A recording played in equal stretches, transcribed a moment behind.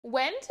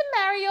When to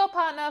marry your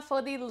partner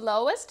for the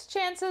lowest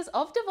chances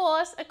of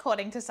divorce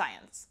according to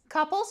science.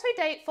 Couples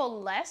who date for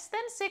less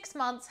than 6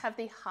 months have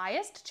the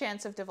highest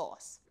chance of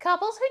divorce.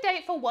 Couples who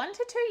date for 1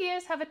 to 2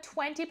 years have a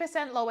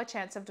 20% lower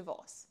chance of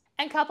divorce.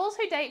 And couples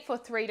who date for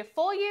 3 to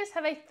 4 years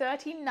have a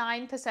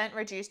 39%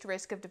 reduced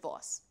risk of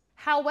divorce.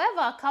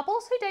 However,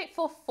 couples who date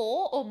for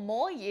 4 or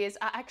more years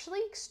are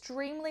actually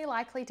extremely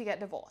likely to get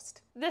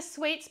divorced. The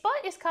sweet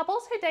spot is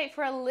couples who date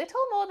for a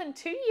little more than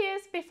 2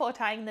 years before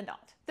tying the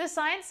knot. The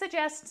science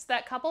suggests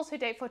that couples who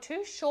date for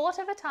too short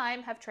of a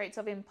time have traits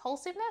of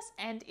impulsiveness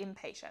and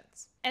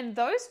impatience. And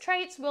those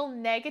traits will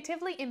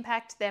negatively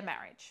impact their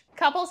marriage.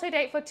 Couples who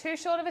date for too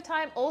short of a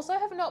time also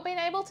have not been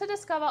able to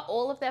discover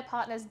all of their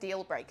partner's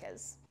deal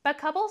breakers. But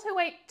couples who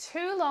wait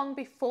too long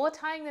before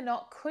tying the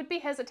knot could be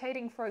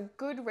hesitating for a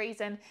good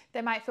reason.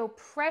 They might feel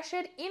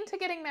pressured into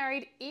getting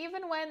married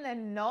even when they're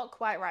not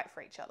quite right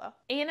for each other.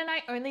 Ian and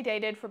I only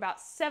dated for about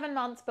 7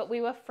 months, but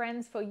we were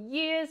friends for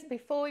years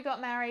before we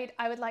got married.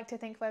 I would like to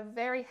think we're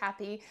very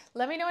happy.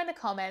 Let me know in the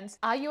comments,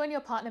 are you and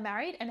your partner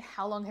married and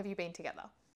how long have you been together?